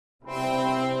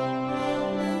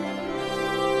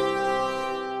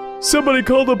Somebody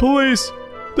call the police!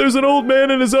 There's an old man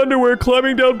in his underwear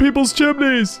climbing down people's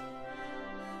chimneys!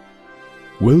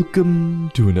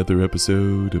 Welcome to another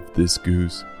episode of This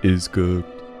Goose is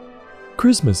Cooked,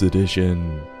 Christmas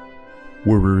edition,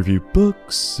 where we review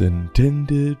books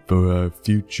intended for our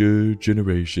future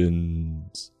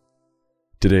generations.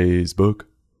 Today's book,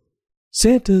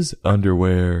 Santa's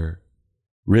Underwear,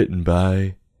 written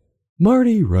by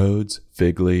Marty Rhodes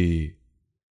Figley,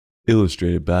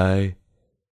 illustrated by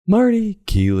Marty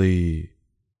Keeley,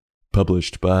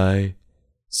 published by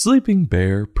Sleeping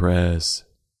Bear Press.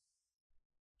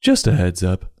 Just a heads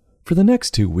up, for the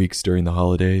next 2 weeks during the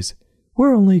holidays,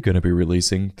 we're only going to be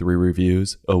releasing 3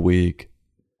 reviews a week,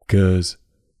 'cause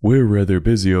we're rather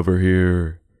busy over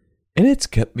here, and it's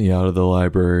kept me out of the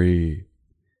library.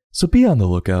 So be on the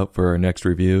lookout for our next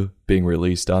review being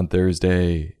released on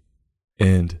Thursday.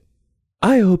 And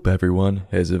I hope everyone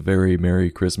has a very Merry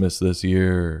Christmas this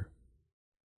year.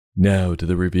 Now to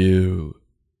the review.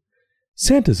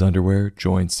 Santa's Underwear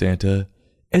joins Santa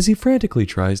as he frantically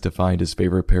tries to find his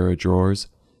favorite pair of drawers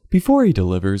before he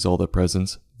delivers all the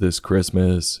presents this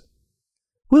Christmas.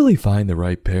 Will he find the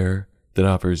right pair that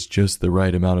offers just the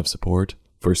right amount of support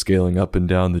for scaling up and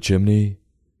down the chimney?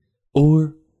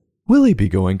 Or will he be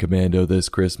going commando this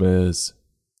Christmas?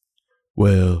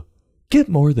 Well, get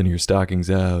more than your stockings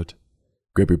out.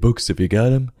 Grab your books if you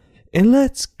got 'em, and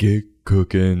let's get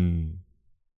cooking.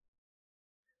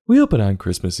 We open on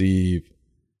Christmas Eve.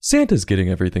 Santa's getting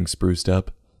everything spruced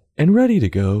up and ready to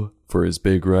go for his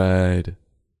big ride.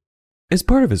 As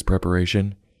part of his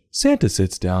preparation, Santa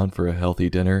sits down for a healthy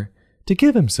dinner to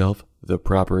give himself the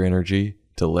proper energy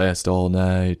to last all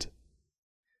night.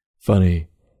 Funny,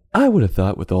 I would have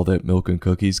thought with all that milk and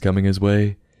cookies coming his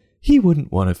way, he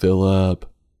wouldn't want to fill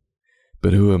up.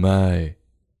 But who am I?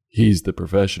 He's the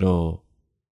professional.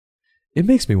 It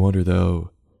makes me wonder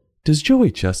though, does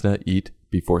Joey Chestnut eat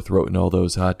before throating all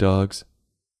those hot dogs?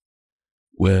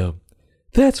 Well,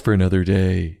 that's for another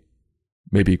day.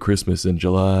 Maybe Christmas in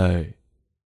July.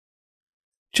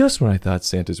 Just when I thought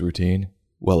Santa's routine,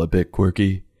 while a bit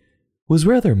quirky, was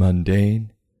rather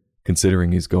mundane,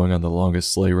 considering he's going on the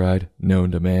longest sleigh ride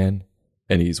known to man,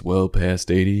 and he's well past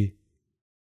 80,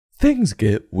 things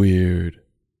get weird.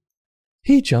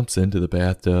 He jumps into the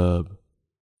bathtub.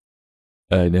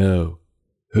 I know.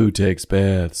 Who takes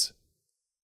baths?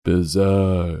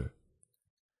 Bizarre.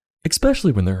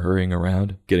 Especially when they're hurrying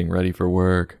around getting ready for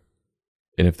work.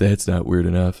 And if that's not weird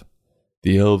enough,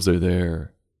 the elves are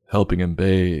there, helping him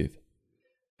bathe.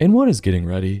 And one is getting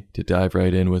ready to dive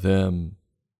right in with him.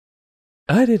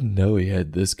 I didn't know he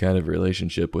had this kind of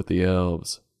relationship with the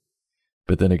elves.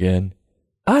 But then again,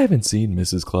 I haven't seen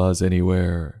Mrs. Claus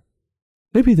anywhere.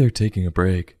 Maybe they're taking a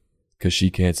break, 'cause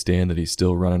she can't stand that he's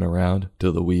still running around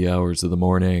till the wee hours of the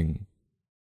morning.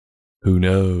 Who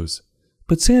knows?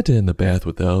 But Santa in the bath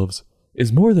with elves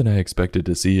is more than I expected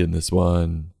to see in this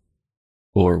one.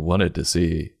 Or wanted to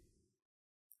see.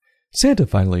 Santa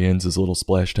finally ends his little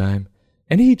splash time,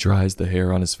 and he dries the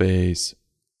hair on his face.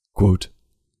 Quote,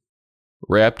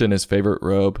 wrapped in his favorite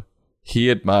robe, he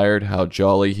admired how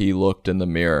jolly he looked in the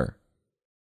mirror.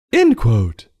 End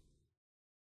quote.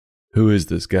 Who is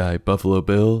this guy, Buffalo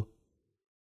Bill?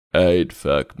 I'd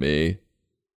fuck me.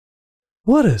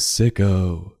 What a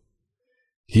sicko.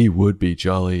 He would be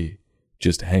jolly,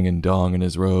 just hanging dong in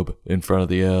his robe in front of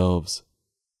the elves.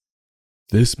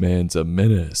 This man's a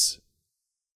menace.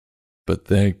 But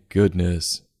thank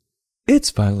goodness, it's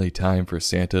finally time for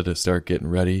Santa to start getting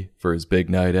ready for his big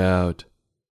night out.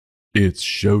 It's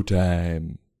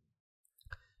showtime.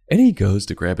 And he goes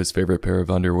to grab his favorite pair of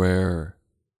underwear.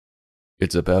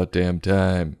 It's about damn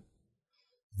time.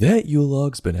 That Yule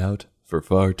log's been out for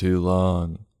far too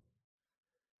long.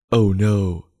 Oh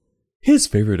no, his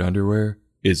favorite underwear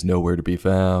is nowhere to be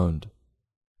found.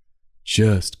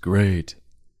 Just great.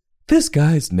 This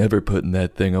guy's never putting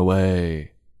that thing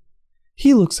away.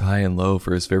 He looks high and low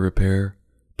for his favorite pair,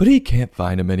 but he can't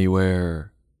find him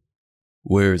anywhere.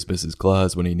 Where's Mrs.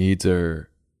 Claus when he needs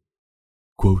her?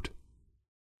 Quote,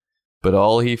 but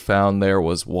all he found there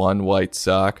was one white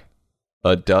sock,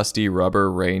 a dusty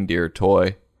rubber reindeer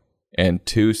toy, and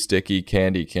 2 sticky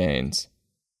candy canes.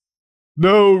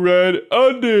 No red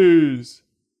undies,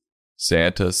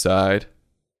 Santa sighed.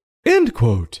 End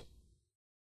quote.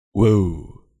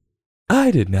 Whoa, I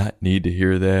did not need to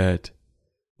hear that.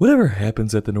 Whatever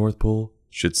happens at the North Pole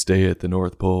should stay at the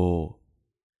North Pole.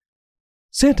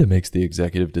 Santa makes the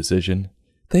executive decision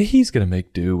that he's going to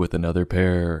make do with another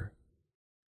pair.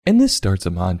 And this starts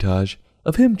a montage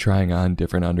of him trying on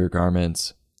different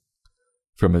undergarments.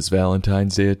 From his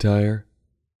Valentine's Day attire,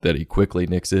 that he quickly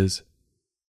nixes,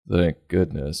 thank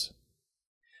goodness,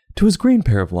 to his green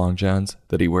pair of long johns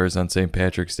that he wears on St.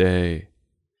 Patrick's Day.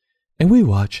 And we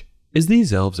watch as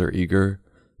these elves are eager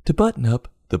to button up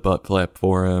the butt flap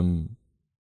for him.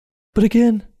 But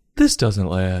again, this doesn't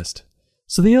last,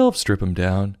 so the elves strip him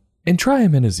down and try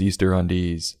him in his Easter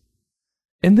undies,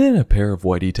 and then a pair of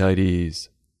whitey tighties,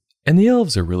 and the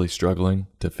elves are really struggling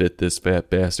to fit this fat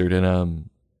bastard in them.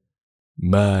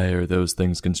 My, are those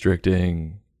things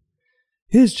constricting.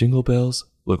 His jingle bells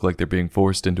look like they're being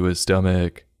forced into his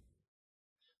stomach.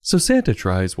 So Santa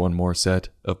tries one more set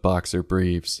of boxer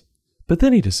briefs, but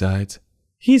then he decides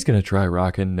he's going to try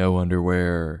rocking no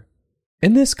underwear.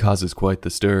 And this causes quite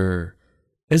the stir,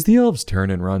 as the elves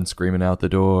turn and run screaming out the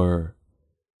door.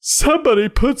 Somebody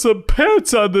put some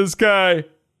pants on this guy!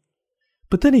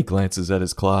 But then he glances at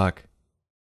his clock.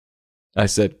 I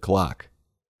said clock.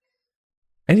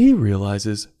 And he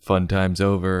realizes fun time's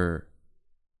over.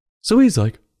 So he's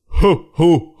like, ho,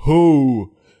 ho,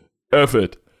 ho! F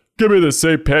it. Give me the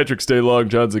St. Patrick's Day Long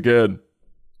Johns again.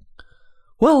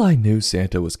 While I knew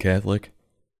Santa was Catholic,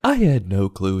 I had no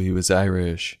clue he was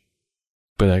Irish.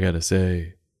 But I gotta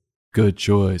say, good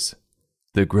choice.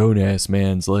 The grown-ass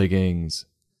man's leggings.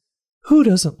 Who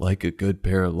doesn't like a good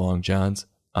pair of long johns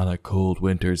on a cold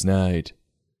winter's night?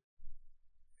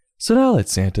 So now that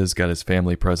Santa's got his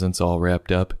family presents all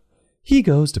wrapped up, he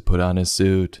goes to put on his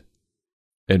suit.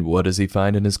 And what does he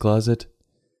find in his closet?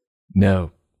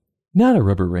 No, not a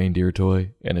rubber reindeer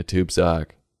toy and a tube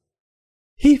sock.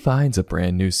 He finds a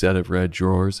brand new set of red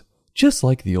drawers, just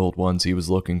like the old ones he was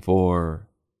looking for.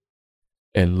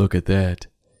 And look at that.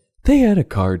 They had a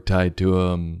card tied to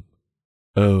them.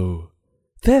 Oh,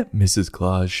 that Mrs.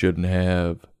 Claus shouldn't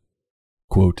have.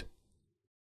 Quote,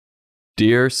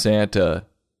 Dear Santa,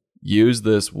 use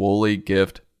this woolly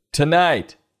gift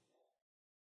tonight.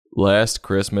 Last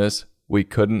Christmas, we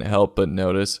couldn't help but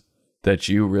notice that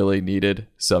you really needed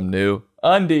some new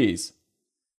undies.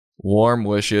 Warm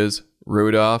wishes,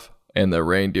 Rudolph and the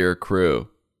reindeer crew.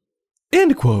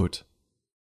 End quote.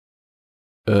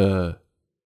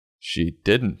 She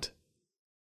didn't.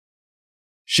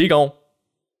 She gone.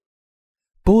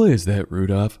 Boy, is that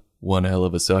Rudolph one hell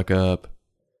of a suck up.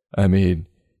 I mean,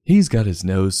 he's got his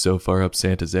nose so far up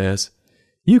Santa's ass,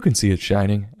 you can see it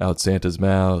shining out Santa's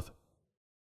mouth.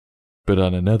 But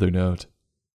on another note,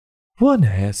 one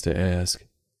has to ask,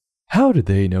 how did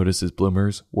they notice his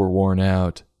bloomers were worn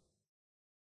out?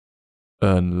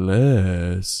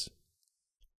 Unless...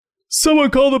 Someone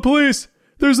call the police!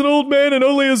 There's an old man in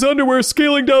only his underwear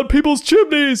scaling down people's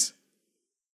chimneys!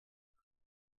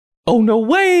 Oh, no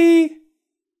way!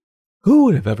 Who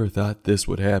would have ever thought this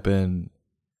would happen?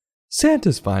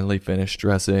 Santa's finally finished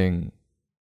dressing.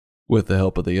 With the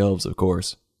help of the elves, of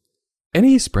course. And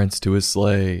he sprints to his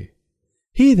sleigh.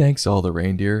 He thanks all the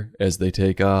reindeer as they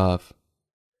take off.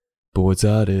 But what's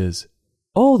odd is,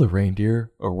 all the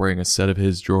reindeer are wearing a set of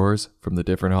his drawers from the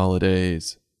different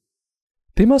holidays.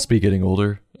 They must be getting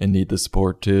older and need the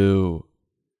support too.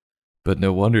 But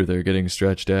no wonder they're getting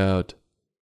stretched out.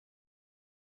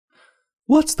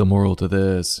 What's the moral to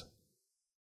this?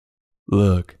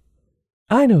 Look,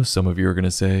 I know some of you are going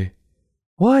to say,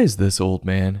 why is this old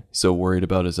man so worried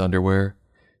about his underwear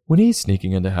when he's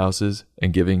sneaking into houses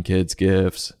and giving kids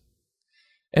gifts?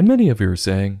 And many of you are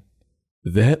saying,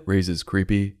 that raises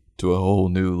creepy to a whole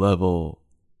new level.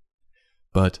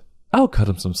 But I'll cut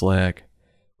him some slack.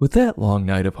 With that long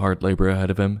night of hard labor ahead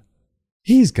of him,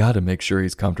 he's got to make sure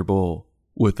he's comfortable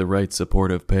with the right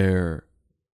supportive pair.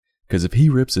 'Cause if he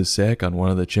rips his sack on one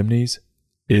of the chimneys,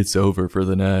 it's over for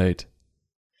the night.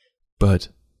 But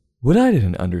what I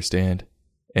didn't understand,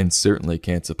 and certainly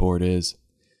can't support, is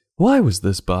why was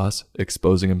this boss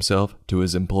exposing himself to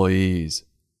his employees?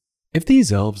 If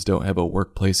these elves don't have a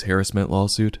workplace harassment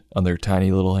lawsuit on their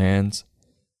tiny little hands,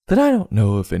 then I don't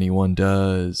know if anyone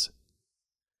does.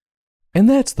 And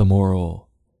that's the moral.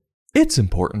 It's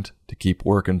important to keep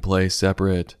work and play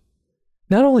separate.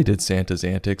 Not only did Santa's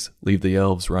antics leave the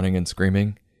elves running and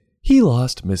screaming, he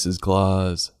lost Mrs.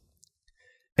 Claus.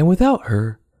 And without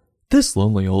her, this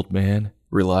lonely old man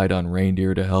relied on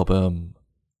reindeer to help him.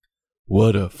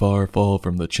 What a far fall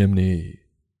from the chimney.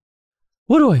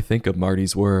 What do I think of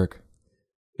Marty's work?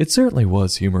 It certainly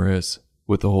was humorous,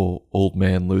 with the whole old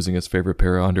man losing his favorite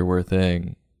pair of underwear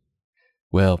thing.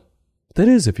 Well, that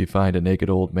is if you find a naked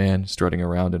old man strutting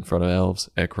around in front of elves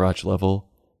at crotch level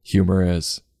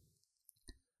humorous.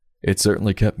 It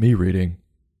certainly kept me reading.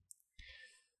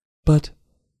 But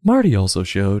Marty also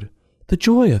showed the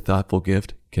joy a thoughtful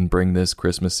gift can bring this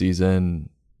Christmas season.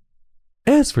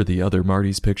 As for the other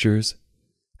Marty's pictures,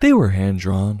 they were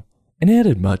hand-drawn and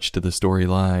added much to the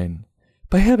storyline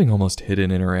by having almost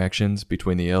hidden interactions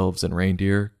between the elves and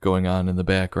reindeer going on in the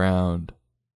background.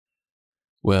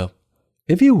 Well,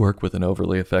 if you work with an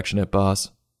overly affectionate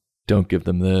boss, don't give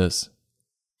them this.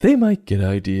 They might get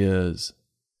ideas.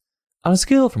 On a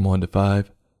scale from 1 to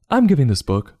 5, I'm giving this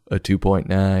book a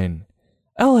 2.9.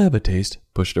 I'll have a taste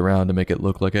pushed around to make it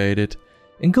look like I ate it,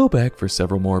 and go back for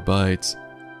several more bites.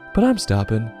 But I'm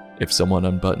stopping if someone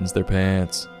unbuttons their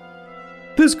pants.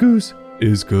 This Goose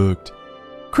is Cooked,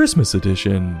 Christmas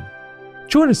edition.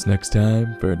 Join us next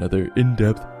time for another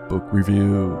in-depth book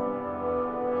review.